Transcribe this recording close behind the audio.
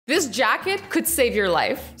This jacket could save your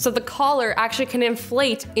life. So the collar actually can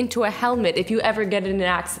inflate into a helmet if you ever get in an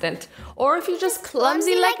accident. Or if you're just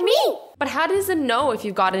clumsy like me. But how does it know if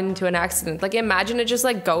you've gotten into an accident? Like imagine it just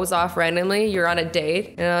like goes off randomly. You're on a date,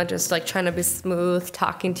 you know, just like trying to be smooth,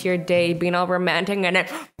 talking to your date, being all romantic, and then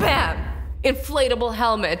bam! Inflatable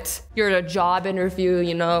helmet. You're at a job interview,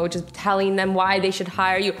 you know, just telling them why they should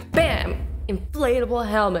hire you. Bam! Inflatable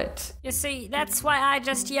helmet. You see, that's why I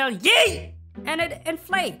just yell, yay! And it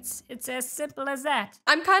inflates. It's as simple as that.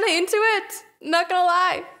 I'm kind of into it. Not gonna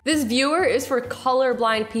lie. This viewer is for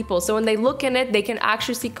colorblind people, so when they look in it, they can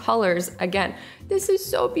actually see colors again. This is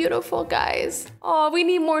so beautiful, guys. Oh, we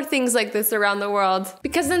need more things like this around the world.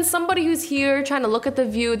 Because then somebody who's here trying to look at the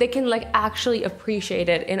view, they can like actually appreciate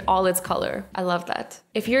it in all its color. I love that.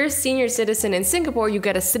 If you're a senior citizen in Singapore, you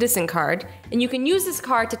get a citizen card, and you can use this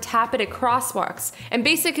card to tap it at crosswalks. And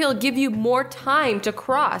basically it'll give you more time to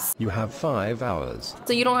cross. You have 5 hours.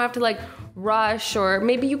 So you don't have to like rush, or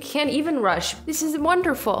maybe you can't even rush. This is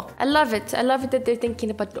wonderful. I love it. I love it that they're thinking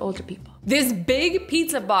about the older people. This big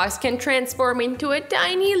pizza box can transform into a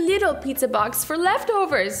tiny little pizza box for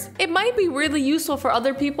leftovers. It might be really useful for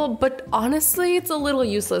other people, but honestly, it's a little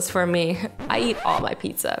useless for me. I eat all my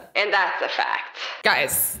pizza. And that's a fact.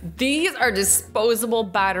 Guys, these are disposable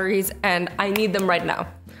batteries and I need them right now.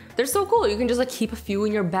 They're so cool. You can just like keep a few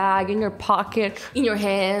in your bag, in your pocket, in your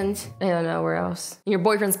hand. I don't know where else. In your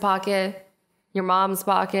boyfriend's pocket, your mom's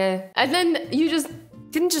pocket. And then you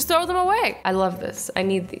didn't just throw them away. I love this. I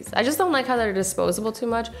need these. I just don't like how they're disposable too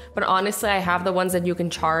much, but honestly, I have the ones that you can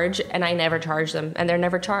charge and I never charge them and they're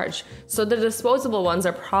never charged. So the disposable ones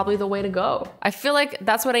are probably the way to go. I feel like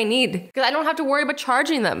that's what I need because I don't have to worry about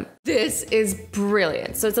charging them. This is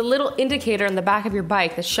brilliant. So it's a little indicator on the back of your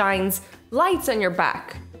bike that shines lights on your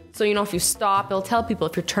back. So, you know, if you stop, it'll tell people.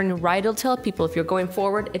 If you're turning right, it'll tell people. If you're going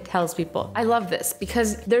forward, it tells people. I love this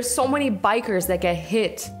because there's so many bikers that get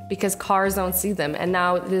hit because cars don't see them. And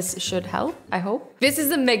now this should help, I hope. This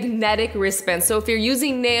is a magnetic wristband. So if you're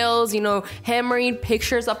using nails, you know, hammering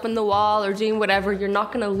pictures up on the wall or doing whatever, you're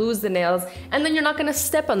not gonna lose the nails and then you're not gonna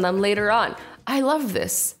step on them later on. I love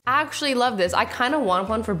this. I actually love this. I kind of want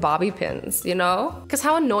one for bobby pins, you know? Because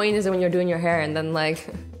how annoying is it when you're doing your hair and then like,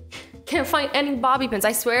 can't find any bobby pins.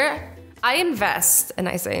 I swear, I invest, and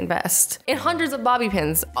I say invest, in hundreds of bobby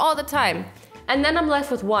pins all the time. And then I'm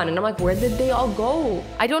left with one, and I'm like, where did they all go?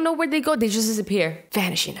 I don't know where they go, they just disappear.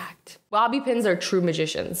 Vanishing act. Bobby pins are true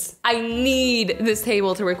magicians. I need this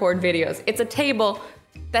table to record videos. It's a table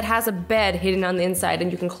that has a bed hidden on the inside,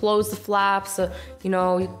 and you can close the flaps, so, you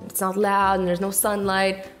know, it's not loud and there's no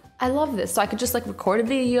sunlight. I love this, so I could just like record a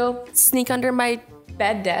video, sneak under my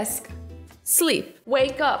bed desk, sleep,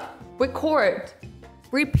 wake up, record,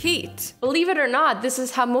 repeat. Believe it or not, this is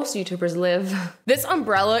how most YouTubers live. This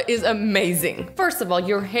umbrella is amazing. First of all,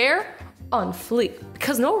 your hair on fleek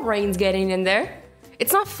because no rain's getting in there.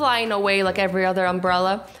 It's not flying away like every other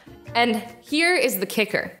umbrella. And here is the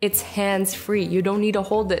kicker. It's hands-free. You don't need to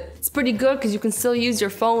hold it. It's pretty good because you can still use your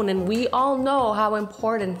phone and we all know how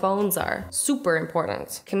important phones are. Super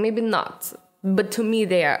important. Okay, maybe not. But to me,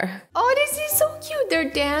 they are. Oh, this is so cute.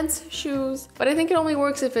 They're dance shoes. But I think it only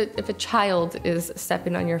works if a child is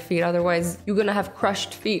stepping on your feet. Otherwise, you're gonna have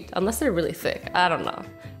crushed feet, unless they're really thick. I don't know.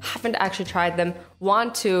 Haven't actually tried them.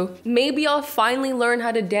 Want to. Maybe I'll finally learn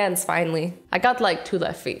how to dance, finally. I got like 2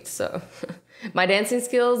 left feet, so my dancing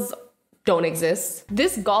skills don't exist.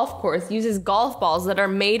 This golf course uses golf balls that are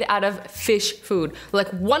made out of fish food, like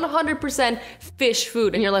 100% fish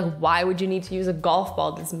food. And you're like, why would you need to use a golf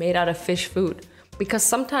ball that's made out of fish food? Because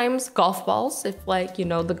sometimes golf balls, if like, you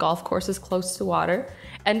know, the golf course is close to water,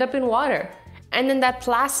 end up in water. And then that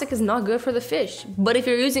plastic is not good for the fish. But if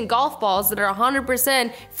you're using golf balls that are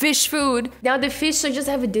 100% fish food, now the fish will just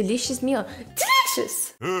have a delicious meal.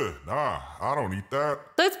 Delicious! Nah, I don't eat that.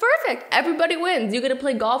 So it's perfect. Everybody wins. You get to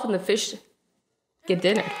play golf and the fish get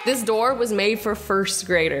dinner. This door was made for first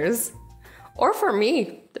graders. Or for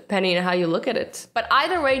me, depending on how you look at it. But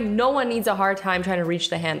either way, no one needs a hard time trying to reach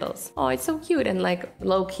the handles. Oh, it's so cute. And like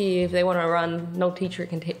low-key, if they want to run, no teacher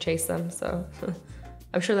can chase them, so.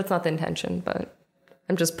 I'm sure that's not the intention, but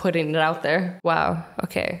I'm just putting it out there. Wow,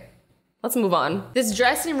 okay. Let's move on. This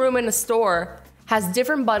dressing room in a store has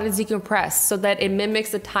different buttons you can press so that it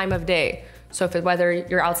mimics the time of day. So whether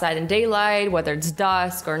you're outside in daylight, whether it's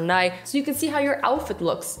dusk or night, so you can see how your outfit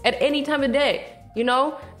looks at any time of day. You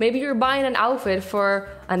know, maybe you're buying an outfit for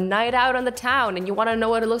a night out on the town and you want to know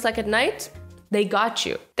what it looks like at night? They got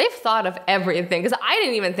you. They've thought of everything, because I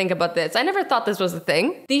didn't even think about this. I never thought this was a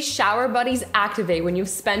thing. These shower buddies activate when you've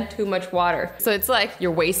spent too much water. So it's like,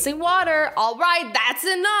 you're wasting water. All right, that's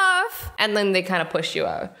enough. And then they kind of push you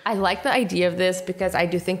out. I like the idea of this because I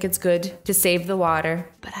do think it's good to save the water.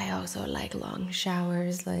 But I also like long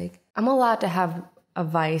showers. Like, I'm allowed to have a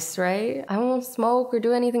vice, right? I won't smoke or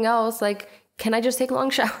do anything else. Like, can I just take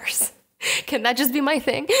long showers? Can that just be my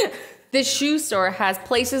thing? This shoe store has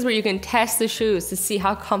places where you can test the shoes to see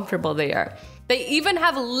how comfortable they are. They even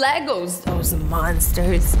have Legos, those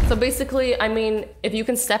monsters. So basically, I mean, if you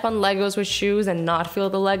can step on Legos with shoes and not feel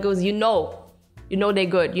the Legos, you know they're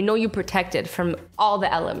good. You know you're protected from all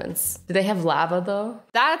the elements. Do they have lava though?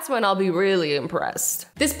 That's when I'll be really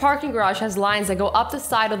impressed. This parking garage has lines that go up the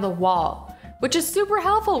side of the wall, which is super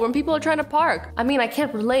helpful when people are trying to park. I mean, I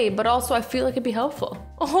can't relate, but also I feel like it'd be helpful.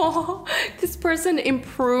 Oh, this person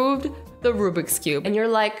improved the Rubik's Cube. And you're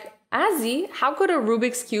like, Azzy, how could a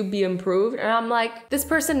Rubik's Cube be improved? And I'm like, this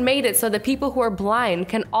person made it so that people who are blind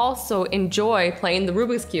can also enjoy playing the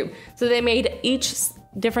Rubik's Cube. So they made each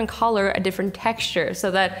different color a different texture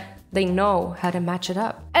so that they know how to match it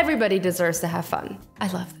up. Everybody deserves to have fun. I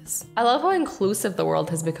love this. I love how inclusive the world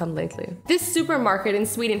has become lately. This supermarket in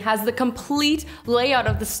Sweden has the complete layout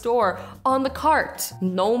of the store on the cart.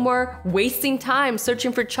 No more wasting time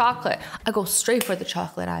searching for chocolate. I go straight for the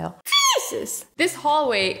chocolate aisle. Jesus! This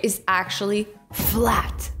hallway is actually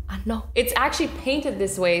flat. I know. It's actually painted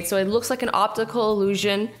this way so it looks like an optical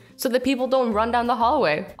illusion so that people don't run down the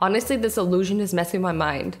hallway. Honestly, this illusion is messing my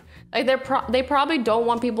mind. Like they probably don't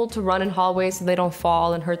want people to run in hallways so they don't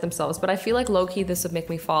fall and hurt themselves, but I feel like low-key this would make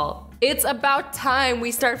me fall. It's about time we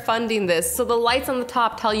start funding this, so the lights on the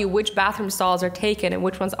top tell you which bathroom stalls are taken and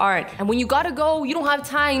which ones aren't. And when you gotta go, you don't have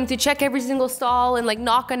time to check every single stall and like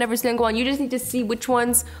knock on every single one. You just need to see which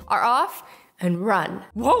ones are off and run.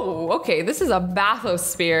 Whoa, okay, this is a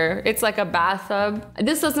bathysphere. It's like a bathtub.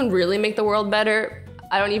 This doesn't really make the world better.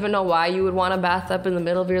 I don't even know why you would want a bathtub in the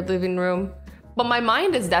middle of your living room. But my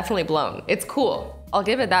mind is definitely blown. It's cool. I'll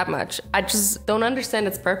give it that much. I just don't understand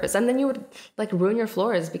its purpose. And then you would like ruin your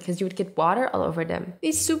floors because you would get water all over them.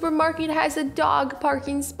 This supermarket has a dog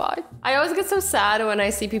parking spot. I always get so sad when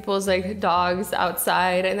I see people's like dogs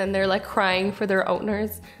outside and then they're like crying for their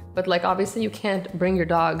owners. But like obviously you can't bring your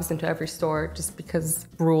dogs into every store just because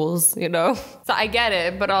rules, you know? So I get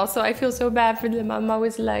it, but also I feel so bad for them. I'm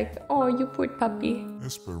always like, oh, you poor puppy.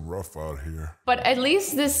 It's been rough out here. But at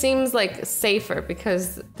least this seems like safer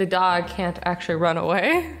because the dog can't actually run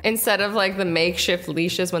away instead of like the makeshift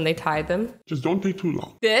leashes when they tie them. Just don't take too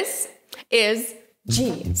long. This is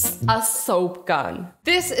Genius, a soap gun.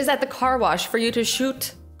 This is at the car wash for you to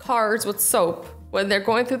shoot cars with soap when they're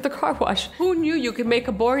going through the car wash. Who knew you could make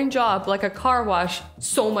a boring job like a car wash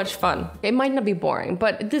so much fun? It might not be boring,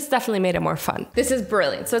 but this definitely made it more fun. This is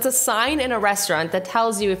brilliant. So it's a sign in a restaurant that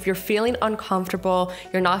tells you if you're feeling uncomfortable,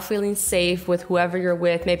 you're not feeling safe with whoever you're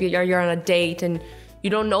with, maybe you're on a date and you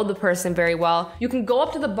don't know the person very well, you can go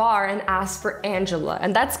up to the bar and ask for Angela,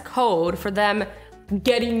 and that's code for them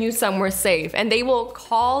getting you somewhere safe, and they will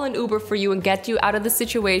call an Uber for you and get you out of the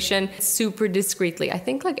situation super discreetly. I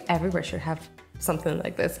think like everywhere should have something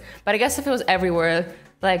like this. But I guess if it was everywhere,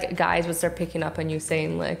 like guys would start picking up on you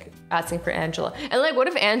saying like, asking for Angela. And like, what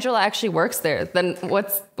if Angela actually works there? Then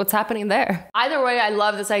what's happening there? Either way, I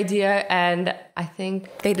love this idea and I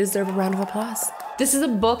think they deserve a round of applause. This is a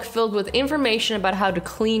book filled with information about how to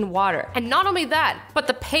clean water. And not only that, but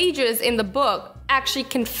the pages in the book actually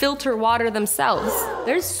can filter water themselves.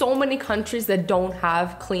 There's so many countries that don't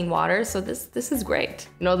have clean water, so this is great.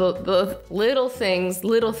 You know, the little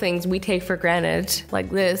things we take for granted, like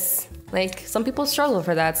this. Like, some people struggle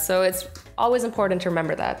for that, so it's always important to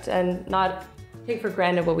remember that and not take for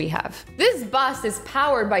granted what we have. This bus is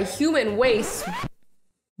powered by human waste.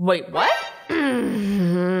 Wait, what?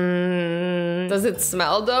 Does it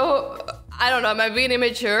smell though? I don't know, am I being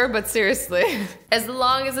immature? But seriously, as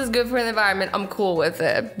long as it's good for the environment, I'm cool with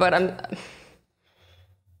it. But I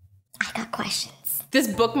got questions. This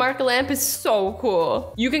bookmark lamp is so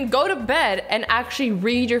cool. You can go to bed and actually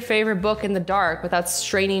read your favorite book in the dark without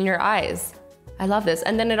straining your eyes. I love this.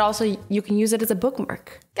 And then you can use it as a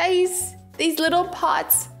bookmark. Guys, these little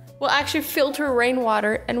pots will actually filter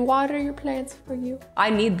rainwater and water your plants for you.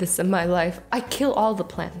 I need this in my life. I kill all the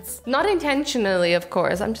plants. Not intentionally, of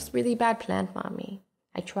course. I'm just really bad plant mommy.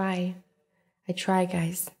 I try,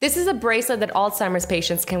 guys. This is a bracelet that Alzheimer's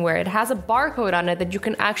patients can wear. It has a barcode on it that you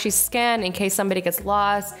can actually scan in case somebody gets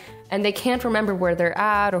lost and they can't remember where they're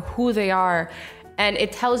at or who they are. And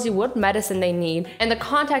it tells you what medicine they need and the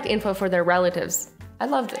contact info for their relatives. I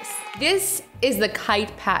love this. This is the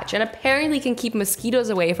kite patch, and apparently can keep mosquitoes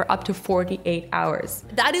away for up to 48 hours.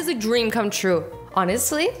 That is a dream come true.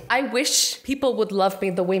 Honestly, I wish people would love me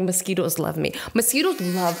the way mosquitoes love me. Mosquitoes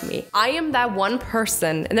love me. I am that one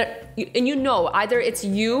person, and you know, either it's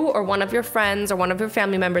you or one of your friends or one of your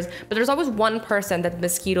family members, but there's always one person that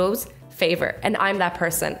mosquitoes favor, and I'm that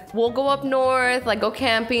person. We'll go up north, like go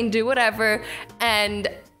camping, do whatever, and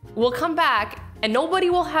we'll come back and nobody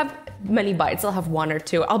will have many bites. I'll have one or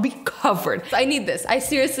two. I'll be covered. I need this. I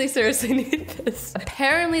seriously need this.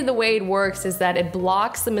 Apparently the way it works is that it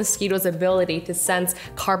blocks the mosquito's ability to sense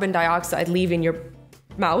carbon dioxide leaving your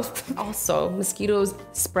mouth. Also, mosquitoes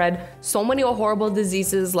spread so many horrible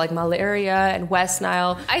diseases like malaria and West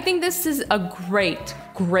Nile. I think this is a great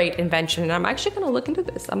invention, and I'm actually gonna look into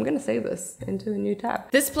this. I'm gonna save this into a new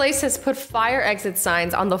tab. This place has put fire exit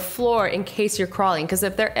signs on the floor in case you're crawling, because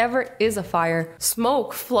if there ever is a fire,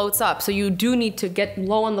 smoke floats up, so you do need to get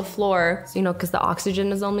low on the floor, you know, because the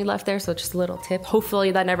oxygen is only left there. So just a little tip.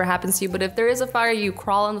 Hopefully that never happens to you, but if there is a fire, you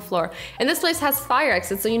crawl on the floor. And this place has fire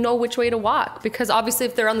exits, so you know which way to walk, because obviously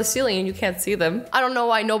if they're on the ceiling and you can't see them. I don't know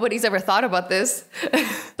why nobody's ever thought about this.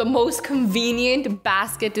 The most convenient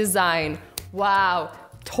basket design. Wow.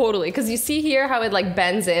 Totally, because you see here how it like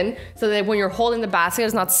bends in so that when you're holding the basket,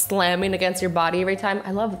 it's not slamming against your body every time.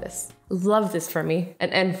 I love this. Love this for me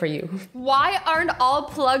and for you. Why aren't all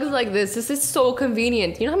plugs like this? This is so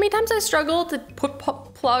convenient. You know how many times I struggle to put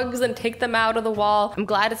plugs and take them out of the wall? I'm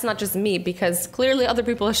glad it's not just me, because clearly other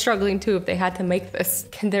people are struggling too if they had to make this.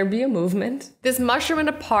 Can there be a movement? This mushroom in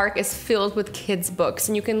a park is filled with kids' books,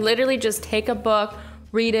 and you can literally just take a book,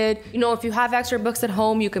 read it. You know, if you have extra books at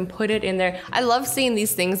home, you can put it in there. I love seeing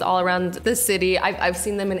these things all around the city. I've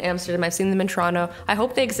seen them in Amsterdam. I've seen them in Toronto. I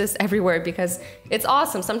hope they exist everywhere because it's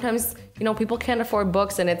awesome. Sometimes, you know, people can't afford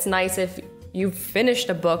books, and it's nice if you've finished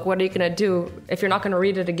a book. What are you gonna do if you're not gonna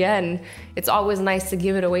read it again? It's always nice to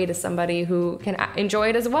give it away to somebody who can enjoy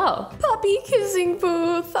it as well. Puppy kissing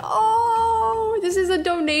booth. Oh, this is a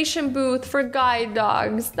donation booth for guide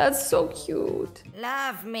dogs. That's so cute.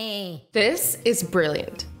 Love me. This is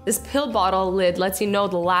brilliant. This pill bottle lid lets you know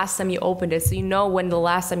the last time you opened it, so you know when the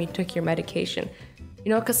last time you took your medication. You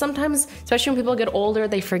know, because sometimes, especially when people get older,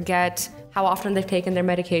 they forget how often they've taken their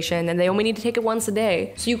medication, and they only need to take it once a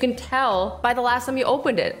day. So you can tell by the last time you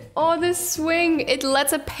opened it. Oh, this swing, it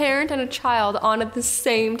lets a parent and a child on at the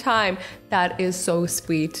same time. That is so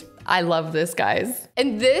sweet. I love this, guys.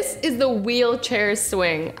 And this is the wheelchair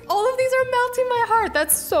swing. All of these are melting my heart.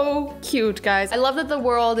 That's so cute, guys. I love that the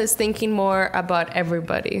world is thinking more about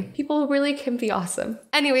everybody. People really can be awesome.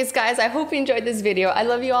 Anyways, guys, I hope you enjoyed this video. I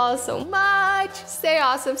love you all so much. Stay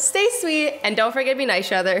awesome, stay sweet, and don't forget to be nice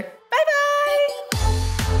to each other. Bye-bye.